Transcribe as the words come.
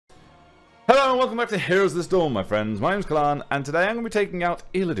Hello and welcome back to Heroes of the Storm, my friends. My name's Kalan, and today I'm going to be taking out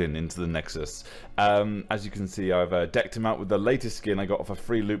Illidan into the Nexus. As you can see, I've decked him out with the latest skin I got off a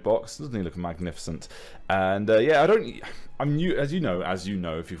free loot box. Doesn't he look magnificent? And yeah, I'm new, as you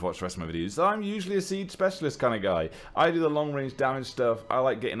know, if you've watched the rest of my videos, I'm usually a siege specialist kind of guy. I do the long range damage stuff. I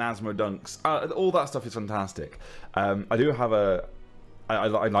like getting asthma dunks. All that stuff is fantastic. I do have I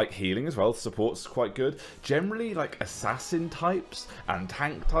like healing as well. Support's quite good. Generally, like assassin types and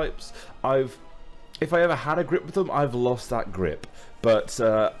tank types, if I ever had a grip with them, I've lost that grip. But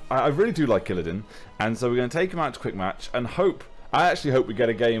I really do like Illidan, and so we're going to take him out to quick match and hope. I actually hope we get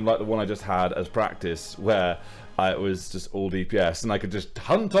a game like the one I just had as practice, where it was just all DPS and I could just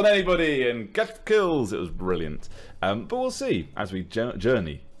hunt on anybody and get kills. It was brilliant. But we'll see as we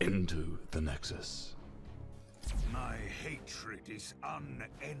journey into the Nexus. My hatred is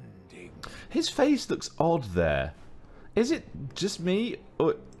unending. His face looks odd there. Is it just me,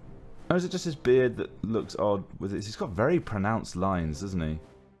 or is it just his beard that looks odd with it? He's got very pronounced lines, doesn't he?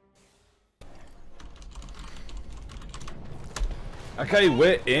 Okay,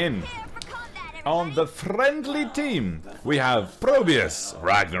 we're in. On the friendly team, we have Probius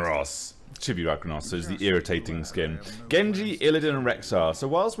Ragnaros. Chibi Ragnaros, so it's the irritating skin. Genji, Illidan, and Rexar. So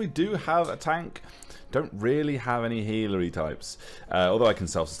whilst we do have a tank, don't really have any healery types, although I can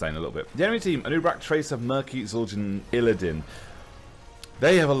self-sustain a little bit. The enemy team, Anub, Tracer, Murky, Zul'jin, Illidan.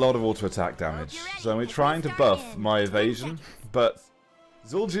 They have a lot of auto-attack damage, so we're trying to buff my evasion, but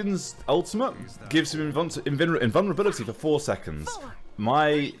Zul'jin's ultimate gives him invulnerability for 4 seconds.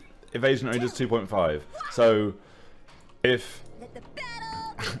 My evasion only does 2.5, so if...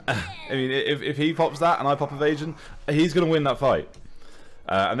 I mean, if he pops that and I pop evasion, he's going to win that fight.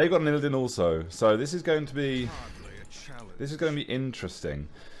 And they've got an Illidan also, so this is going to be interesting.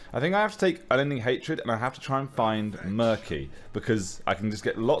 I think I have to take Unending Hatred, and I have to try and find Murky, because I can just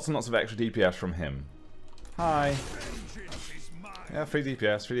get lots and lots of extra DPS from him. Hi. Yeah, free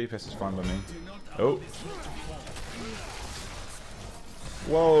DPS. Free DPS is fine by me. Oh.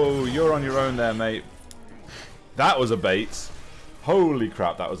 Whoa, you're on your own there, mate. That was a bait. Holy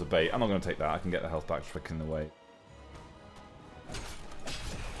crap, that was a bait. I'm not going to take that. I can get the health back freaking away.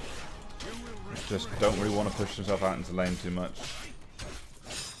 Just don't really want to push himself out into lane too much.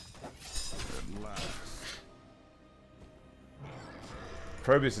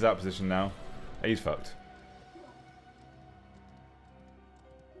 Probius is out of position now. He's fucked.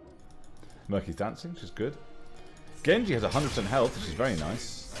 Murky's dancing, which is good. Genji has 100% health, which is very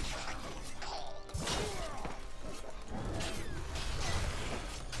nice.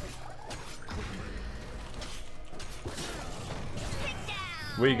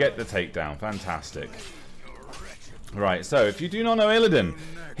 We get the takedown. Fantastic. Right, so if you do not know Illidan,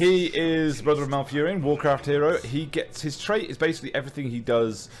 he is brother of Malfurion, Warcraft hero. He gets his trait is basically everything he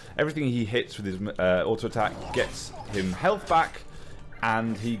does, everything he hits with his auto attack gets him health back,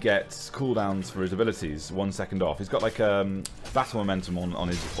 and he gets cooldowns for his abilities 1 second off. He's got like battle momentum on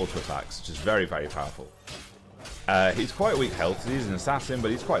his auto attacks, which is very, very powerful. He's quite weak health. He's an assassin, but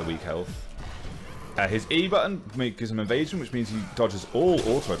he's quite weak health. His E button gives him evasion, which means he dodges all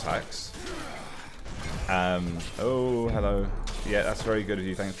auto attacks. Oh, hello. Yeah, that's very good of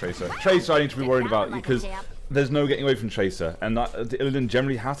you. Thanks, Tracer. Tracer I need to be worried about, because there's no getting away from Tracer, and Illidan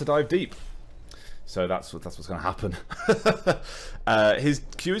generally has to dive deep. So that's what's going to happen. His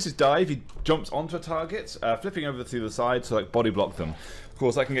Q is his dive. He jumps onto a target, flipping over to the side to like body block them. Of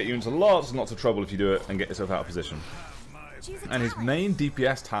course, that can get you into lots and lots of trouble if you do it and get yourself out of position. And his main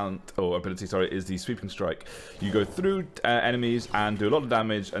DPS talent, or ability, sorry, is the sweeping strike. You go through enemies and do a lot of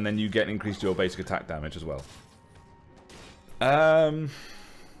damage, and then you get increased your basic attack damage as well. I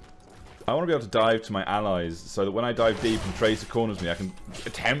want to be able to dive to my allies, so that when I dive deep and Tracer corners me, I can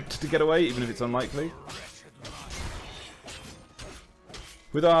attempt to get away, even if it's unlikely.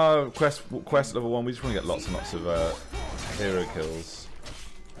 With our quest level 1, we just want to get lots and lots of hero kills.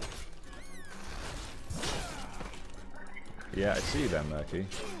 Yeah, I see you then, Murky.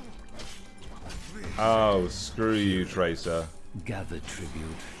 Oh, screw you, Tracer. Gather tribute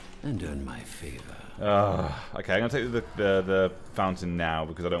and earn my favor. Okay, I'm gonna take the fountain now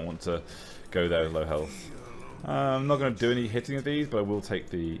because I don't want to go there with low health. I'm not gonna do any hitting of these, but I will take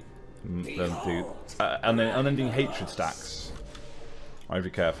the unending hatred stacks. I have to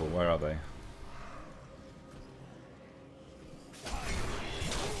be careful. Where are they?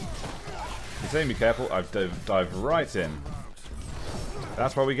 You're saying be careful. I've dived right in.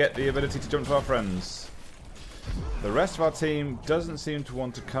 That's why we get the ability to jump to our friends. The rest of our team doesn't seem to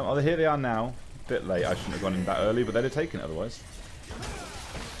want to come. Oh, here they are now. A bit late. I shouldn't have gone in that early, but they'd have taken it otherwise.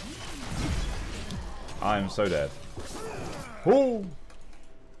 I am so dead. Oh!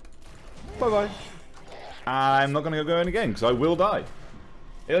 Bye-bye. I'm not going to go in again, because I will die.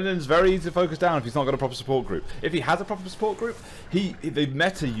 Illidan's very easy to focus down if he's not got a proper support group. If he has a proper support group, the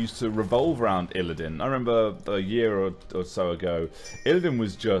meta used to revolve around Illidan. I remember a year or so ago, Illidan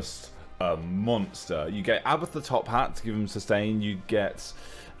was just a monster. You get Abath the top hat to give him sustain. You get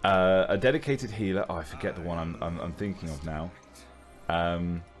a dedicated healer. Oh, I forget the one I'm thinking of now.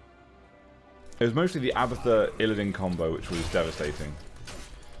 It was mostly the Abath Illidan combo, which was devastating.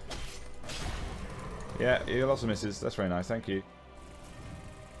 Yeah, you got lots of misses. That's very nice. Thank you.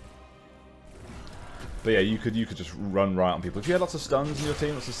 But yeah, you could just run right on people. If you had lots of stuns in your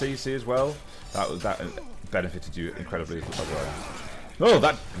team, lots of CC as well, that benefited you incredibly. Oh,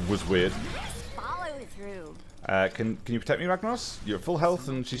 that was weird. Follow through. Can you protect me, Ragnaros? You're at full health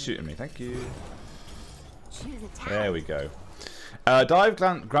and she's shooting me. Thank you. There we go. Dive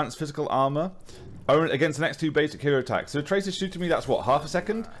grants physical armor against the next 2 basic hero attacks. So if Tracer's shooting me, that's what, half a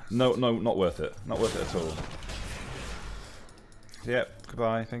second? No, not worth it. Not worth it at all. Yep,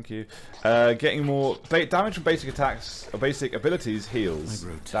 goodbye, thank you. Getting more damage from basic attacks or basic abilities heals.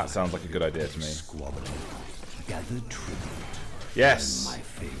 That sounds like a good idea to me. Yes!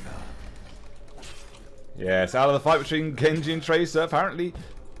 Yes, out of the fight between Genji and Tracer, apparently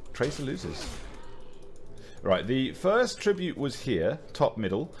Tracer loses. Right, the first tribute was here, top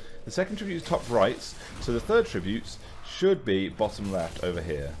middle. The second tribute is top right. So the third tribute should be bottom left over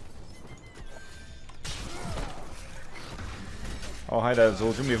here. Oh, hi there,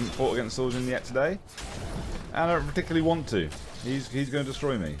 Zul'jin. We haven't fought against Zul'jin yet today. And I don't particularly want to. He's going to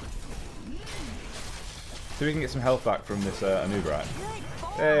destroy me. See if we can get some health back from this Anub rat.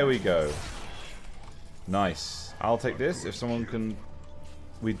 There we go. Nice. I'll take this if someone can...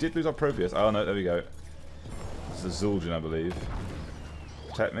 We did lose our Probius. Oh no, there we go. This is Zul'jin, I believe.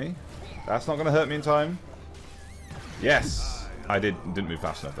 Protect me. That's not going to hurt me in time. Yes! I didn't move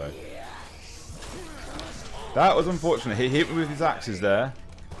fast enough though. That was unfortunate. He hit me with his axes there.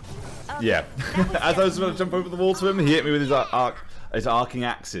 Yeah. As I was about to jump over the wall to him, he hit me with his arcing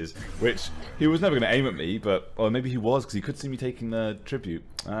axes, which he was never going to aim at me, but... Or maybe he was, because he could see me taking the tribute.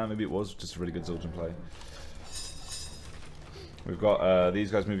 Maybe it was just a really good Zul'jin play. We've got these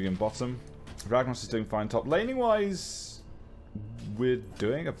guys moving in bottom. Ragnaros is doing fine top. Laning-wise, we're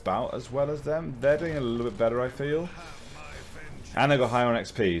doing about as well as them. They're doing a little bit better, I feel. And they got higher on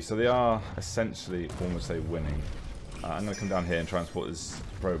XP, so they are essentially almost winning. I'm going to come down here and transport this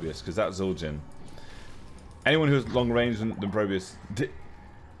Probius, because that's Zul'jin. Anyone who has long range than Probius...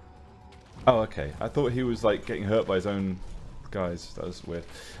 Oh, okay. I thought he was like getting hurt by his own guys. That was weird.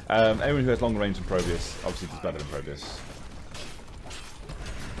 Anyone who has long range than Probius obviously does better than Probius.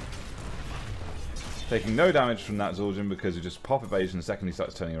 Taking no damage from that Zul'jin because we just pop evasion the second he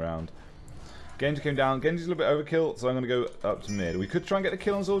starts turning around. Genji came down. Genji's a little bit overkill, so I'm going to go up to mid. We could try and get the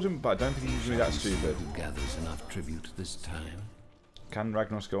kill on Zul'jin, but I don't think he's going to be that stupid. Gathers enough tribute this time. Can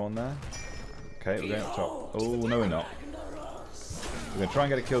Ragnaros go on there? Okay, we're going up top. Oh, no we're not. We're going to try and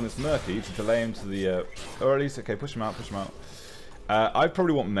get a kill on this Murky to delay him to the... or at least, okay, push him out, push him out. I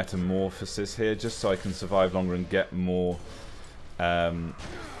probably want Metamorphosis here, just so I can survive longer and get more...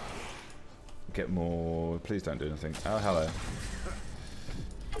 Please don't do anything. Oh, hello.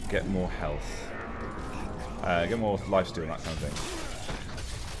 Get more health. Get more lifesteal and that kind of thing.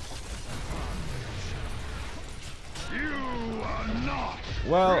 You are not.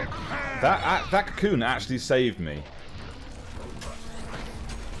 Well, that Cocoon actually saved me.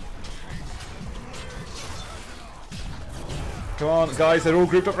 Come on, guys, they're all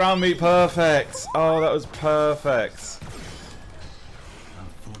grouped up around me. Perfect. Oh, that was perfect.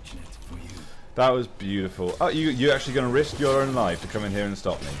 Unfortunate for you. That was beautiful. Oh, you're actually going to risk your own life to come in here and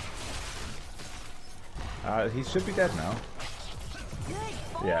stop me. He should be dead now.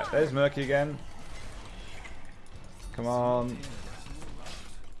 Yeah, there's Murky again. Come on.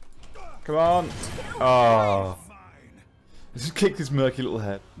 Come on. Oh. Just kicked his Murky little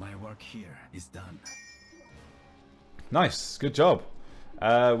head. My work here is done. Nice. Good job.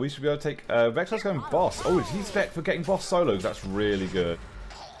 We should be able to take... Vexar's going boss. Oh, he's spec for getting boss solo. That's really good.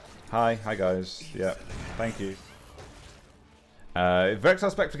 Hi guys. Yeah, thank you. If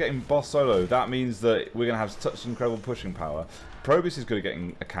Vexar's spec for getting boss solo, that means that we're going to have such incredible pushing power. Probius is good at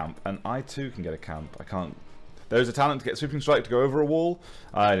getting a camp, and I too can get a camp. I can't... There's a talent to get Sweeping Strike to go over a wall.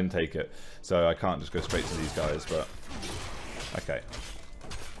 I didn't take it, so I can't just go straight to these guys, but... Okay.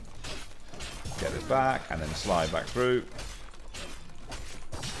 Get this back, and then slide back through.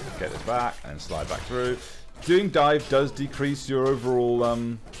 Get this back, and then slide back through. Doing dive does decrease your overall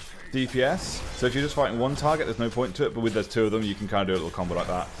DPS, so if you're just fighting one target, there's no point to it, but with there's two of them, you can kind of do a little combo like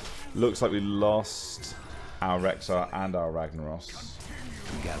that. Looks like we lost our Rexar and our Ragnaros.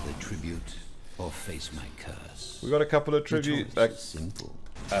 Gather tribute or face my curse. We got a couple of The tribute choice is simple.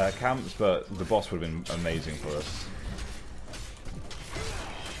 camps, but the boss would have been amazing for us.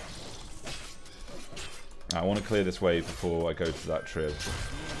 I want to clear this wave before I go to that trib.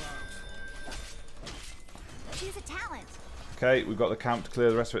 Choose a talent. Okay, we've got the camp to clear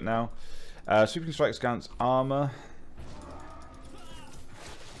the rest of it now. Sweeping strike scans armor.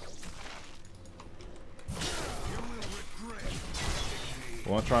 I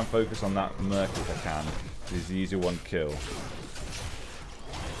want to try and focus on that Merc if I can. He's the easier one to kill.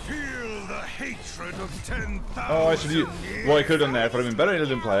 Feel the hatred of 10,000 Oh, I should use. What I could have done there, if I'd have been better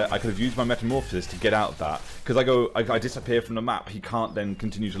Illidan player, I could have used my Metamorphosis to get out of that. Because I disappear from the map, he can't then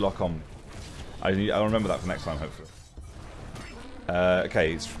continue to lock on. I'll remember that for next time, hopefully.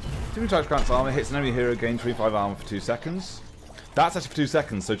 Okay, Sweeping strike scans armor hits an enemy hero, gain 25 armor for 2 seconds. That's actually for 2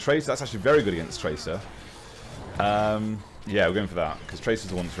 seconds, so Tracer, that's actually very good against Tracer. Yeah, we're going for that, because Tracer's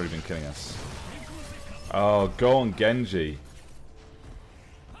the one that's really been killing us. Oh, go on, Genji.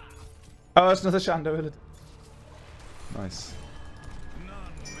 Oh, that's another Shando Illidan. Nice.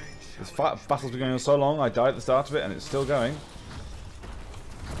 This battle's been going on so long, I died at the start of it, and it's still going.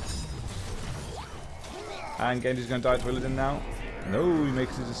 And Genji's going to die to Illidan now. No, he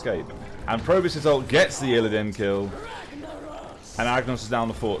makes his escape. And Probus' ult gets the Illidan kill. And Agnos is down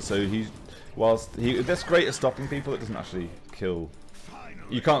the fort, so that's great at stopping people, it doesn't actually kill.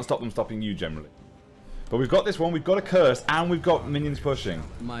 You can't stop them stopping you generally. But we've got this one, we've got a curse, and we've got minions pushing.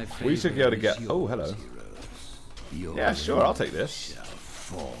 We should be able to get... Oh, hello. Yeah, sure, I'll take this.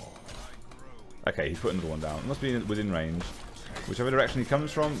 Okay, he's put another one down. It must be within range. Whichever direction he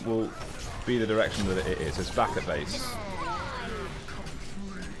comes from will be the direction that it is. It's back at base.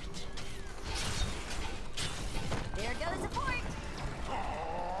 There goes the fort.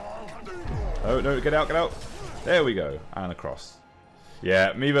 Oh, no, get out, get out. There we go. And across.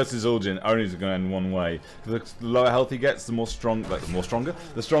 Yeah, me versus Zul'jin only is going to end one way. The lower health he gets, the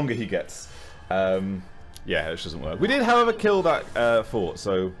the stronger he gets. Yeah, it doesn't work. We did, however, kill that fort,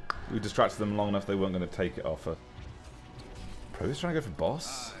 so we distracted them long enough they weren't going to take it off. Probably trying to go for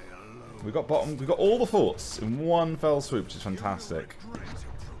boss. We got bottom. We got all the forts in one fell swoop, which is fantastic.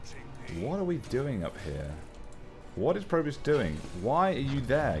 What are we doing up here? What is Probus doing? Why are you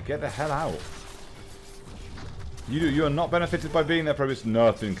there? Get the hell out. You are not benefited by being there, Probus.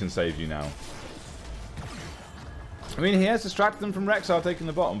 Nothing can save you now. I mean, he has distracted them from Rexar taking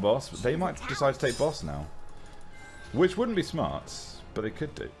the bottom boss, but they might decide to take boss now. Which wouldn't be smart, but they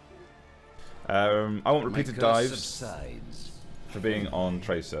could do. I want repeated dives for being on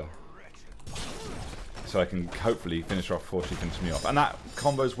Tracer. So I can hopefully finish her off before she finishes me off. And that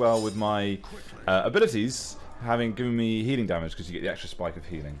combos well with my abilities, given me healing damage, because you get the extra spike of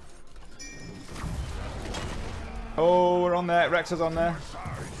healing. Oh, we're on there. Rex is on there.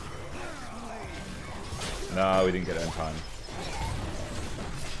 No, we didn't get it in time.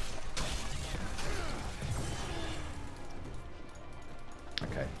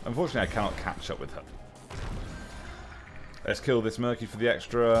 Okay. Unfortunately, I cannot catch up with her. Let's kill this Murky for the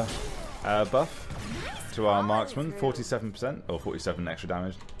extra buff to our marksman. 47%, or 47 extra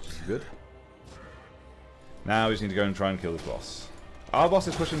damage, which is good. Now we just need to go and try and kill this boss. Our boss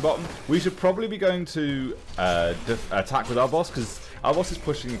is pushing bottom. We should probably be going to attack with our boss, because our boss is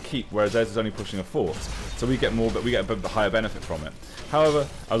pushing a keep, whereas theirs is only pushing a fort. So we get a higher benefit from it. However,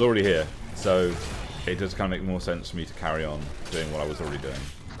 I was already here, so it does kind of make more sense for me to carry on doing what I was already doing.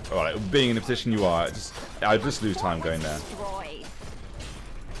 Alright, being in the position you are, I just lose time going there.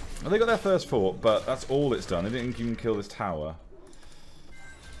 Well, they got their first fort, but that's all it's done. They didn't even kill this tower.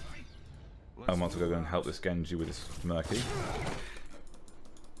 I want to go and help this Genji with this Murky.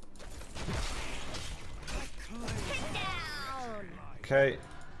 Okay.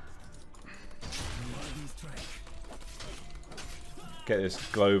 Get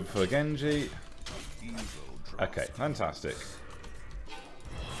this globe for Genji. Okay, fantastic.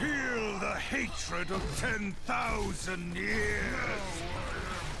 Feel the hatred of 10,000 years.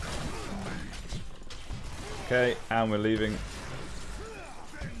 Okay, and we're leaving.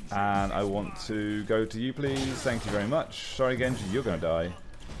 And I want to go to you, please. Thank you very much. Sorry, Genji, you're going to die.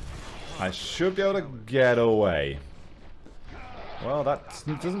 I should be able to get away. Well, that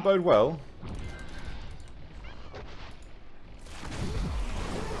doesn't bode well.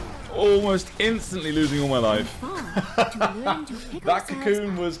 Almost instantly losing all my life. That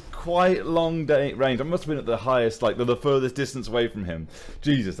Cocoon was quite long range. I must have been at the highest, like the furthest distance away from him.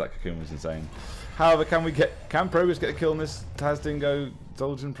 Jesus, that Cocoon was insane. However, can Probus get a kill on this Tazdingo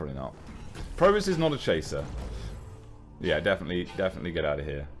Zul'jin? Probably not. Probus is not a chaser. Yeah, definitely get out of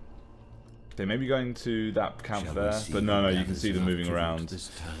here. They may be going to that camp there, but no, you can see them moving around.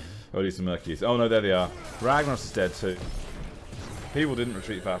 Oh, at least the Murkies. Oh no, there they are. Ragnaros is dead too. People didn't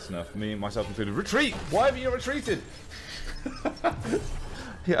retreat fast enough. Me, myself included. Retreat! Why haven't you retreated?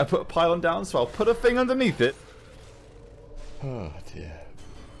 Yeah, I put a pylon down, so I'll put a thing underneath it. Oh dear.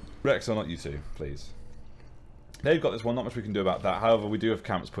 Rexar, not you two, please. They've got this one, not much we can do about that. However, we do have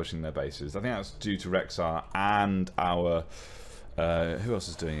camps pushing their bases. I think that's due to Rexar and our... who else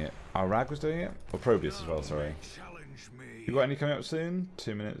is doing it? Our Rag was doing it? Or Probius as well, sorry. You got any coming up soon?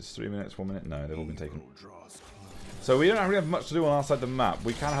 2 minutes, 3 minutes, 1 minute? No, they've all been taken. So we don't really have much to do on our side of the map.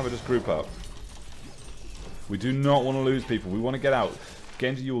 We can have it just group up. We do not want to lose people. We want to get out.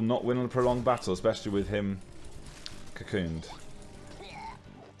 Genji, you will not win on a prolonged battle, especially with him cocooned.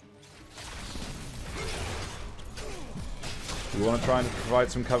 We want to try and provide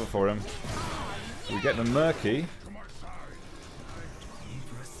some cover for him. We get the Murky.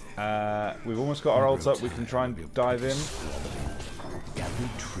 We've almost got our ult up. We can try and dive in.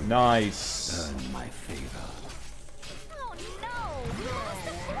 Nice.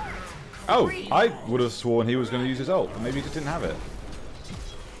 Oh, I would have sworn he was going to use his ult, but maybe he just didn't have it.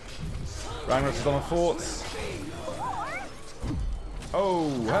 Ragnaros is on the forts. Oh,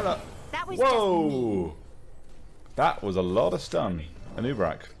 hello. Whoa. That was a lot of stun.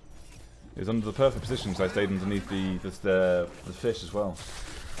 Anubrak is under the perfect position because I stayed underneath the fish as well.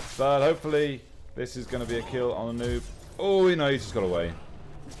 But hopefully this is going to be a kill on Anub. Oh, no, he's just got away.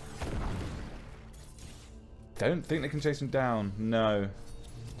 Don't think they can chase him down. No.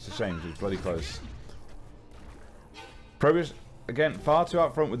 It's a shame, he's bloody close. Probius, again, far too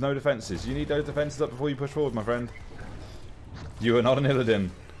out front with no defences. You need those defences up before you push forward, my friend. You are not an Illidan.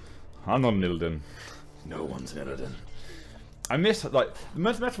 I'm not an Illidan. No one's an Illidan. I miss, like,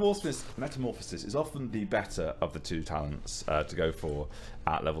 Metamorphosis is often the better of the two talents to go for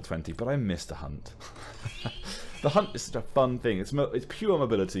at level 20, but I miss the Hunt. The Hunt is such a fun thing. It's pure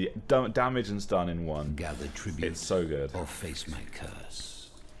mobility, damage and stun in one. Gather tribute. It's so good. Or face my curse.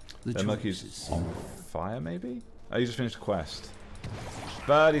 The Murky's on fire, maybe? Oh, he just finished a quest.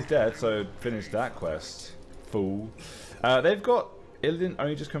 But he's dead, so finish that quest. Fool. They've got Illidan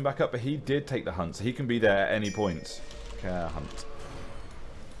only just come back up, but he did take the Hunt, so he can be there at any point. Hunt.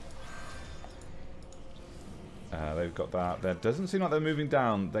 They've got that. There doesn't seem like they're moving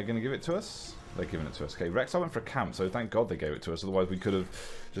down. They're going to give it to us? They're giving it to us. Okay, Rexar went for a camp, so thank God they gave it to us. Otherwise we could have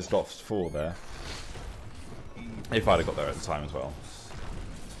just lost 4 there. If I'd have got there at the time as well.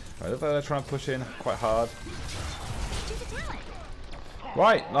 Right, they're trying to push in quite hard.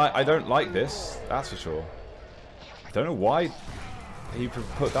 Right, I don't like this. That's for sure. I don't know why he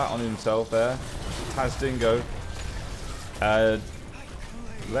put that on himself there. Taz Dingo.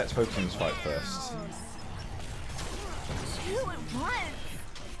 Let's focus on this fight first.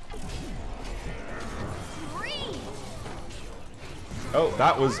 Oh,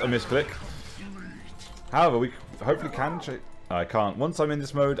 that was a misclick. However, we hopefully can. I can't. Once I'm in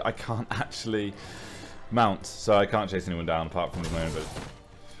this mode, I can't actually mount, so I can't chase anyone down apart from the moment.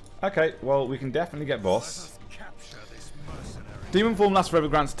 Okay, well, we can definitely get boss. Demon form lasts forever,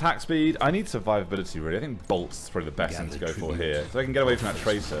 grants attack speed. I need survivability, really. I think Bolt's probably the best thing to go for here. So I can get away from that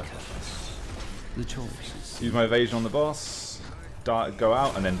Tracer. Use my evasion on the boss. Go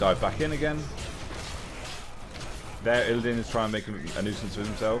out and then dive back in again. There, Illidan is trying to make a nuisance of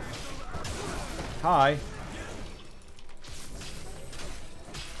himself. Hi.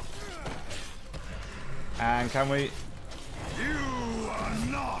 And can we... You are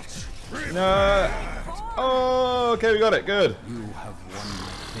not prepared. No. Oh, okay, we got it. Good. You have won my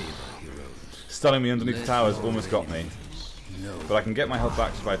favor, heroes. Stunning me underneath the towers almost got me. But I can get my health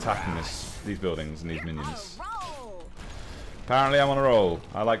back just by attacking these buildings and these minions. Apparently I'm on a roll.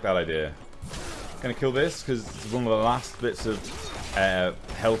 I like that idea. Gonna kill this because it's one of the last bits of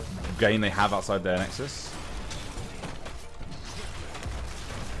health gain they have outside their nexus.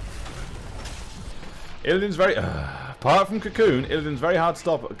 Illidan's very... apart from Cocoon, Illidan's very hard to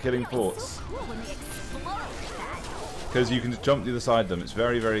stop at killing forts. Because you can just jump the other side of them. It's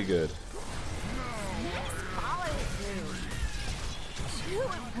very, very good.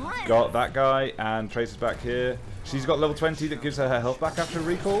 Got that guy, and Tracer's back here. She's got level 20 that gives her health back after a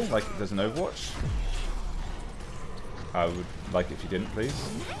recall, like there's an Overwatch. I would like it if you didn't, please.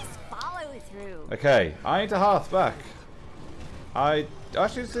 Okay, I need to hearth back.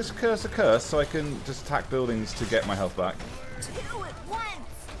 Actually, is this curse a curse, so I can just attack buildings to get my health back?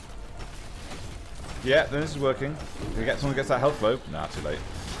 Yeah, then this is working. Can we get someone who gets that health globe? Nah, too late.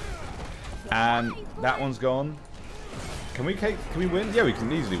 And that one's gone. Can we win? Yeah, we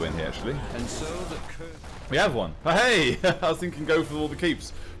can easily win here, actually. And so the curse. We have one. Oh, hey! I was thinking go for all the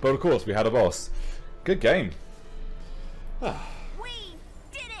keeps. But of course, we had a boss. Good game. We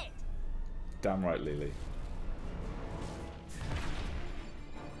did it! Damn right, Lily.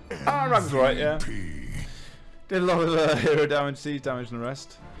 Ah, Rag's right, yeah. Did a lot of hero damage, siege damage, and the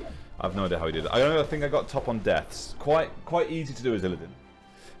rest. I have no idea how he did it. I think I got top on deaths. Quite easy to do as Illidan.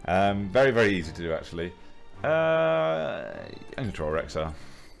 Very, very easy to do, actually. I'm going to draw Rexa.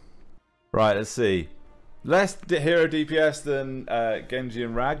 Right, let's see. Less hero DPS than Genji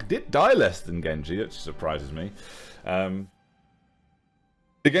and Rag. Did die less than Genji, which surprises me.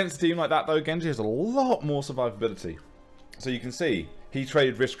 Against a team like that, though, Genji has a lot more survivability. So you can see, he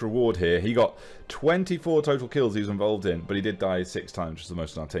traded risk-reward here. He got 24 total kills he was involved in, but he did die 6 times, which is the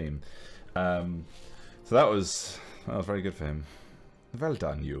most on our team. So that was very good for him. Well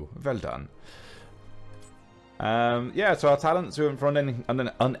done, you. Well done. Yeah, so our talents, we went for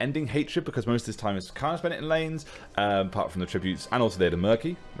unending hatred because most of this time is kind of spent it in lanes, apart from the tributes, and also they had a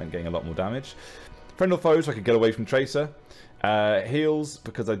Murky, meant getting a lot more damage. Friend or foe, so I could get away from Tracer. Heals,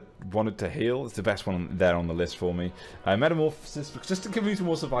 because I wanted to heal. It's the best one there on the list for me. Metamorphosis, just to give me some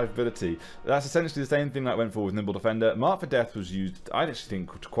more survivability. That's essentially the same thing that went for with Nimble Defender. Mark for Death was used, I actually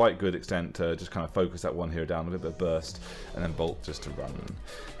think, to quite good extent to just kind of focus that one hero down, a little bit of burst, and then Bolt just to run.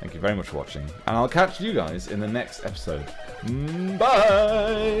 Thank you very much for watching, and I'll catch you guys in the next episode.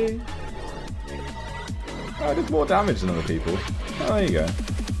 Bye! Oh, I did more damage than other people. Oh, there you go.